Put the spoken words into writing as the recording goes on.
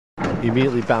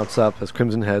immediately bounce up as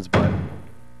Crimson heads, but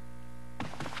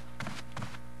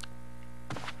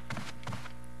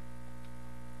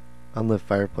unlit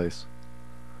fireplace.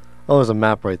 Oh, there's a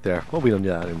map right there. Well, we don't need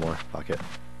that anymore. Fuck it.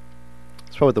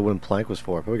 That's probably what the wooden plank was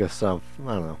for. But we got some.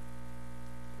 I don't know.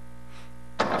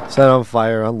 Set it on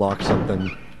fire, unlock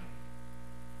something.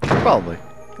 Probably.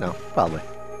 No, probably.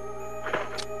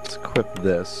 Let's equip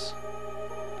this.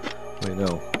 Wait,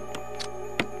 no.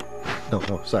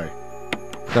 No, sorry.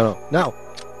 No!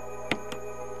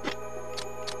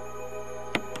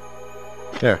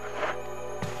 There.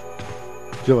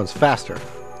 The other one's faster.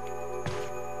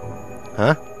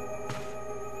 Huh?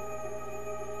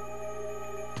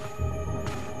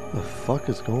 The fuck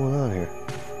is going on here?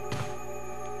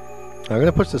 I'm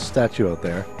gonna push this statue out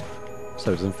there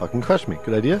so it doesn't fucking crush me.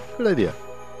 Good idea? Good idea.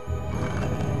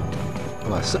 I'm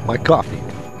gonna sip my coffee.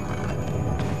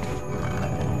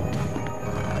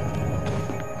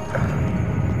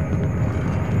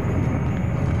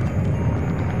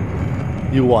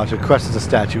 You watch, it crushes the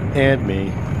statue and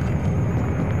me.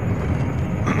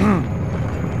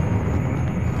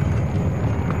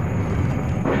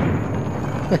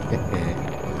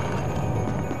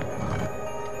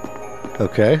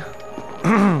 Okay.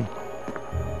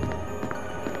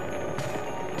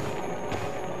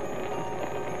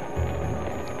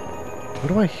 What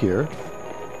do I hear?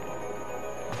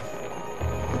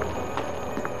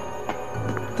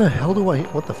 What the hell do I hear?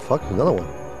 What the fuck? Another one.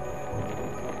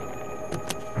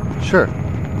 Sure.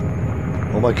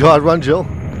 Oh my god, run, Jill.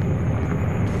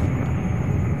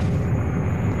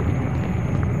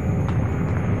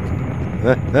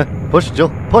 Push, Jill,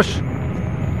 push.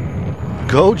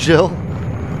 Go, Jill.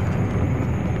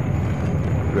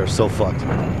 We are so fucked.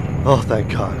 Oh,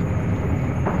 thank God.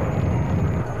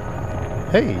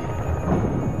 Hey.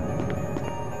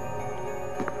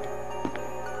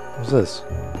 What's this?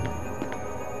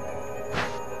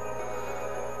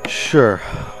 Sure.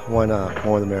 Why not?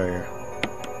 More the merrier.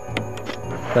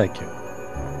 Thank you.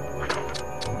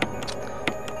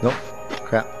 Nope.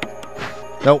 Crap.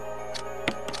 Nope.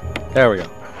 There we go.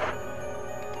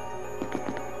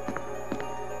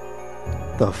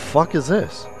 The fuck is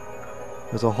this?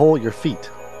 There's a hole at your feet.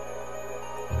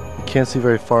 You can't see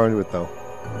very far into it though.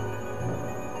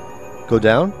 Go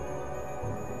down?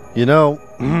 You know,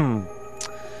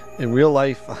 in real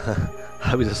life,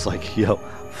 I was just like, yo,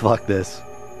 fuck this.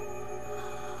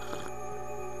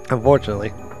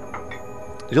 Unfortunately,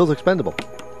 Jill's expendable.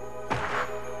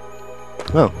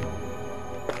 Oh.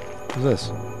 What's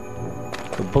this?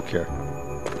 A book here.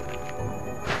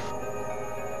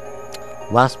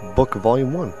 Last book of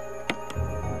volume 1.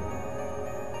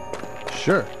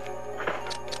 Sure.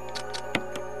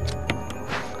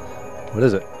 What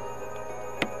is it?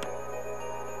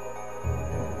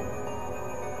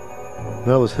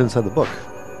 No, it was inside the book.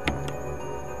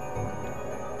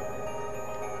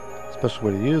 Special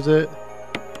way to use it.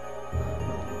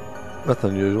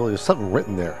 Nothing unusual. There's something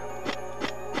written there.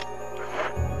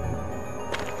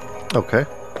 Okay.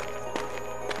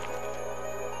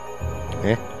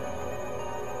 Eh.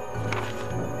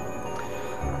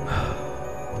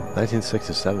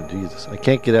 1967, Jesus. I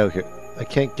can't get out here. I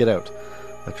can't get out.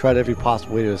 I tried every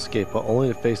possible way to escape, but only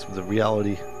to face with the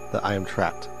reality that I am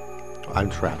trapped. I'm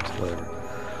trapped, whatever.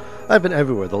 I've been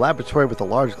everywhere. The laboratory with the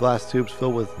large glass tubes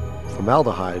filled with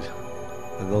formaldehyde,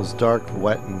 and those dark,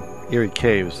 wet, and eerie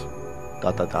caves. ...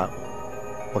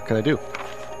 What can I do?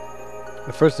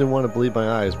 At first I didn't want to believe my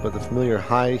eyes, but the familiar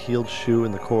high-heeled shoe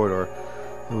in the corridor,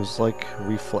 it was like a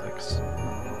reflex.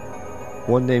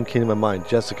 One name came to my mind,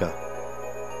 Jessica.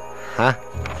 Huh?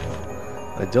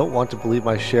 I don't want to believe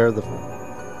my share of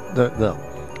no.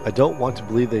 I don't want to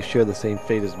believe they share the same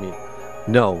fate as me.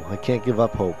 No, I can't give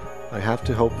up hope. I have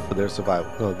to hope for their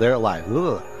survival. No, they're alive.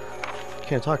 Ugh.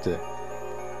 Can't talk today.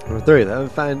 Number 30.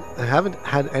 I haven't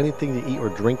had anything to eat or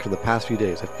drink for the past few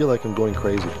days. I feel like I'm going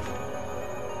crazy.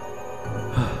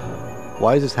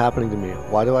 Why is this happening to me?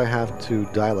 Why do I have to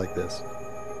die like this?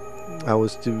 I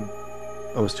was too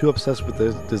obsessed with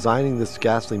designing this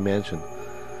ghastly mansion.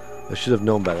 I should have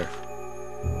known better.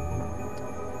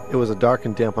 It was a dark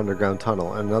and damp underground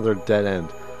tunnel, and another dead end,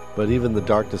 but even in the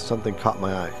darkness something caught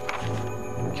my eye.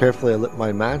 Carefully I lit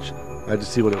my match. I had to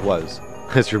see what it was.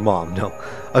 It's your mom. No.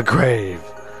 A grave.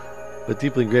 But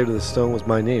deeply engraved in the stone was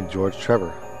my name, George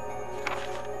Trevor.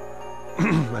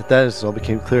 At that instant, it all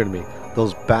became clear to me.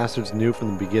 Those bastards knew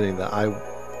from the beginning that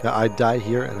I'd die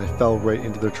here, and I fell right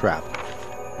into their trap.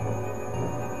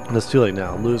 And it's too late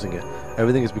now. I'm losing it.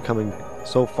 Everything is becoming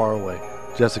so far away.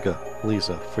 Jessica,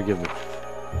 Lisa, forgive me.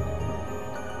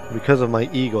 Because of my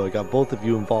ego, I got both of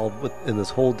you involved in this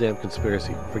whole damn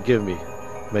conspiracy. Forgive me.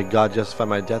 May God justify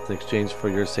my death in exchange for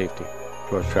your safety.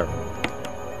 George Trevor.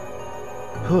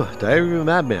 Whew, Diary of a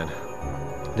Madman.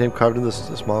 Name carved in this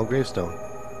small gravestone.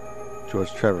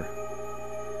 George Trevor.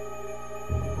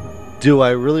 Do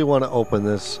I really want to open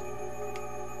this?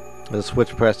 And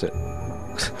switch press it.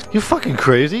 You fucking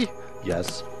crazy?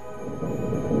 Yes.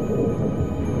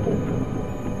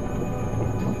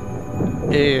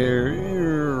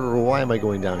 Why am I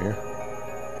going down here?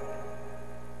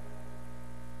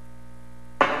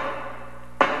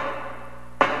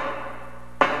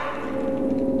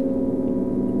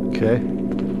 Okay.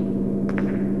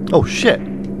 Oh shit.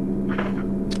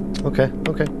 Okay,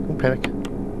 don't panic. Did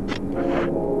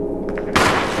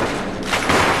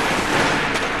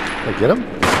I get him?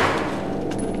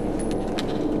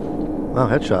 Wow,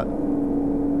 headshot.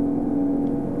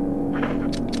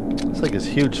 It's like his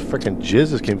huge freaking jizz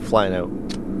just came flying out.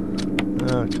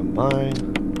 Combine.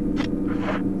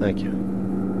 Thank you.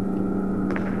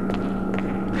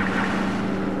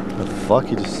 The fuck?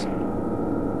 He just...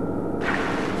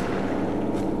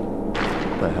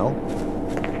 What the hell?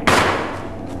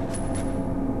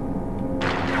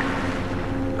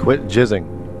 Quit jizzing.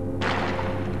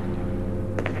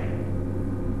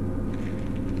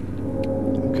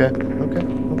 Okay.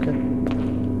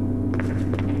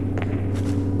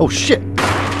 Oh shit!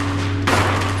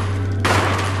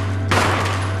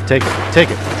 Take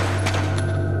it.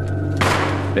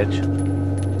 Bitch.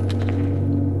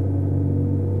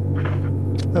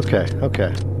 Okay.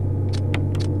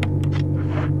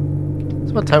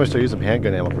 It's about time we start using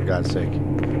handgun ammo, for God's sake.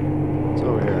 What's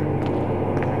over here?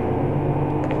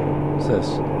 What's this?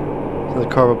 It's another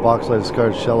cardboard box like a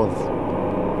discarded shell of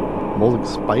molding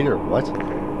spider. What?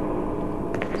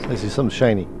 I see something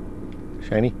shiny.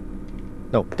 Shiny?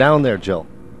 No, down there, Jill.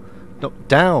 No,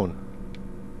 down.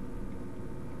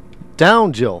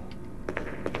 Down, Jill.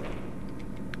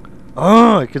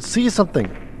 Oh, I could see something.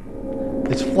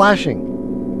 It's flashing.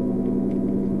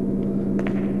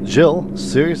 Jill,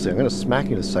 seriously, I'm gonna smack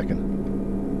you in a second.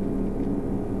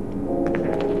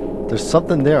 There's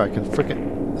something there I can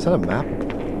frickin'... Is that a map?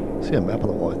 I see a map on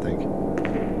the wall, I think.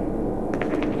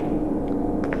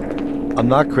 I'm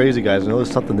not crazy, guys. I know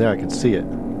there's something there. I can see it.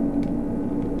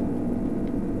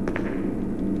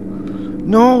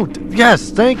 No! Yes!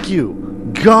 Thank you!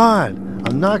 God!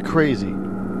 I'm not crazy.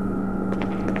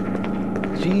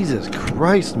 Jesus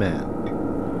Christ, man.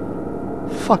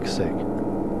 Fuck's sake.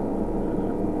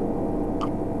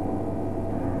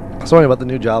 Sorry about the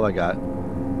new job I got.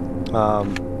 I'll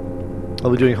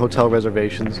be doing hotel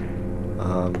reservations.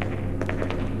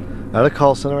 At a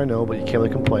call center, I know, but you can't really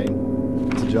complain.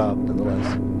 It's a job,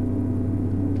 nonetheless.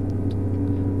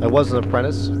 I was an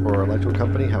apprentice for an electrical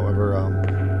company, however,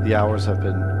 the hours have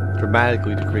been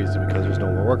dramatically decreased because there's no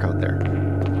more work out there.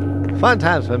 Fun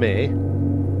times for me.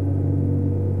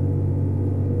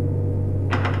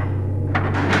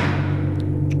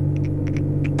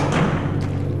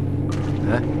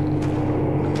 Huh?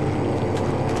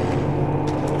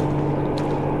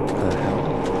 What the hell?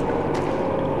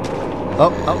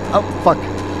 Oh, fuck.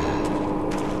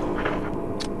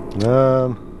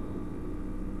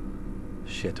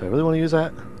 Shit, do I really want to use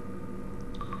that?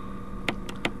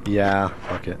 Yeah,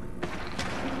 fuck it.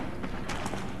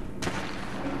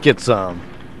 Get some.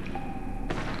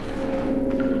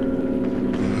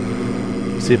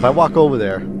 See, if I walk over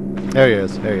there... There he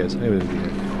is. Maybe he'll be here.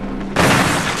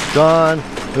 Gone.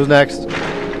 Who's next?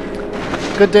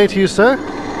 Good day to you, sir.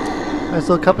 Nice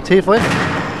little cup of tea for you.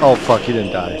 Oh, fuck, he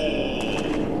didn't die.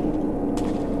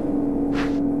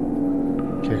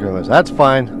 Kicker, that's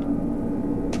fine.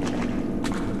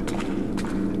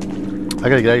 I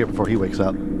gotta get out of here before he wakes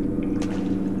up.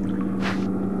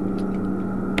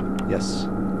 Yes.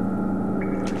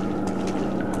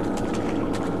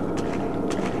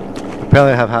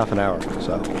 Apparently I have half an hour,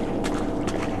 so.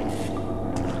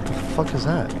 What the fuck is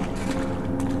that?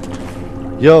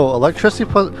 Yo, electricity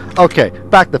plus... Okay,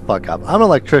 back the fuck up. I'm an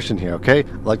electrician here, okay?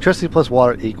 Electricity plus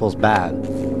water equals bad.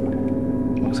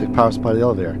 Looks like power supply to the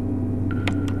elevator.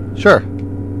 Sure.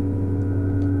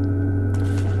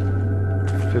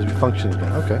 Appears to be functioning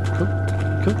again. Okay, cool.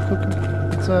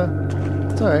 It's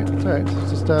alright.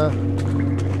 Just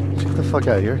get the fuck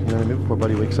out of here. You know what I mean? Before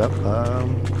Buddy wakes up.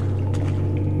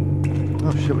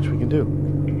 Oh shit, which we can do?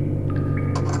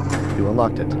 You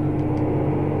unlocked it.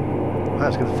 Alright,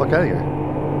 let's get the fuck out of here.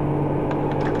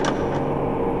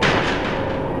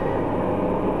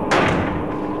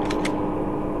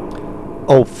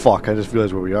 Oh fuck, I just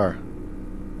realized where we are.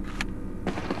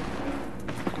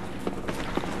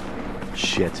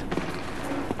 Shit.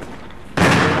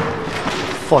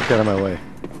 Fuck out of my way.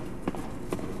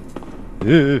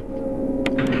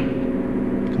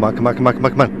 Come Come on, come on, come on, come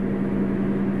on, come on.